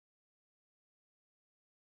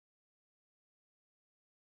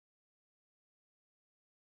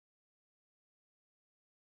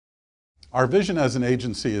Our vision as an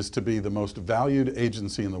agency is to be the most valued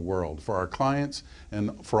agency in the world for our clients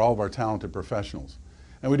and for all of our talented professionals.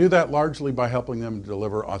 And we do that largely by helping them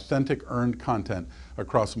deliver authentic, earned content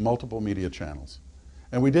across multiple media channels.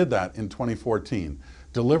 And we did that in 2014,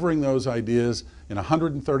 delivering those ideas in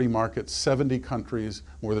 130 markets, 70 countries,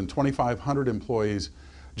 more than 2,500 employees,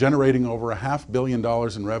 generating over $500 million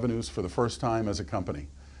in revenues for the first time as a company.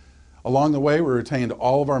 Along the way, we retained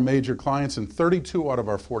all of our major clients, and 32 out of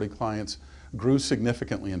our 40 clients grew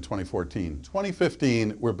significantly in 2014.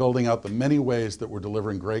 2015, we're building out the many ways that we're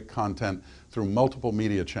delivering great content through multiple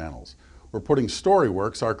media channels. We're putting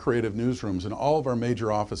Storyworks, our creative newsrooms, in all of our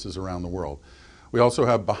major offices around the world. We also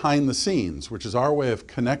have Behind the Scenes, which is our way of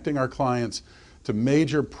connecting our clients to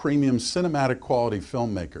major premium cinematic quality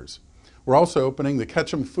filmmakers. We're also opening the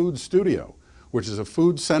Ketchum Food Studio, which is a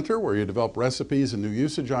food center where you develop recipes and new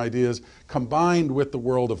usage ideas combined with the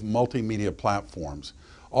world of multimedia platforms,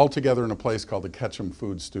 all together in a place called the Ketchum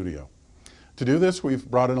Food Studio. To do this, we've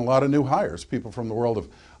brought in a lot of new hires, people from the world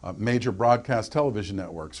of major broadcast television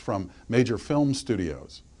networks, from major film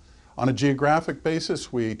studios. On a geographic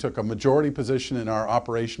basis, we took a majority position in our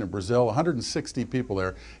operation in Brazil, 160 people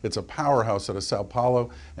there. It's a powerhouse out of Sao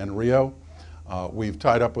Paulo and Rio. We've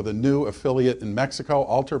tied up with a new affiliate in Mexico,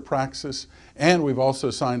 Alter Praxis, and we've also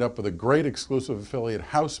signed up with a great exclusive affiliate,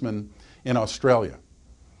 Houseman, in Australia.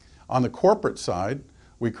 On the corporate side,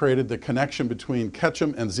 we created the connection between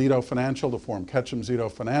Ketchum and Zito Financial to form Ketchum Zito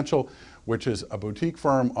Financial, which is a boutique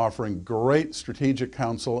firm offering great strategic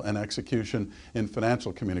counsel and execution in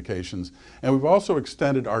financial communications. And we've also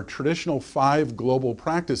extended our traditional 5 global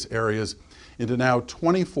practice areas into now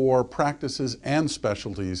 24 practices and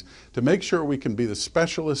specialties to make sure we can be the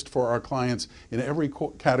specialist for our clients in every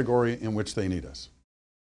category in which they need us.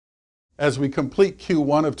 As we complete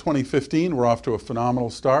Q1 of 2015, we're off to a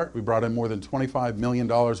phenomenal start. We brought in more than $25 million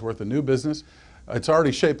worth of new business. It's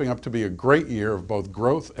already shaping up to be a great year of both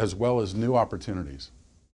growth as well as new opportunities.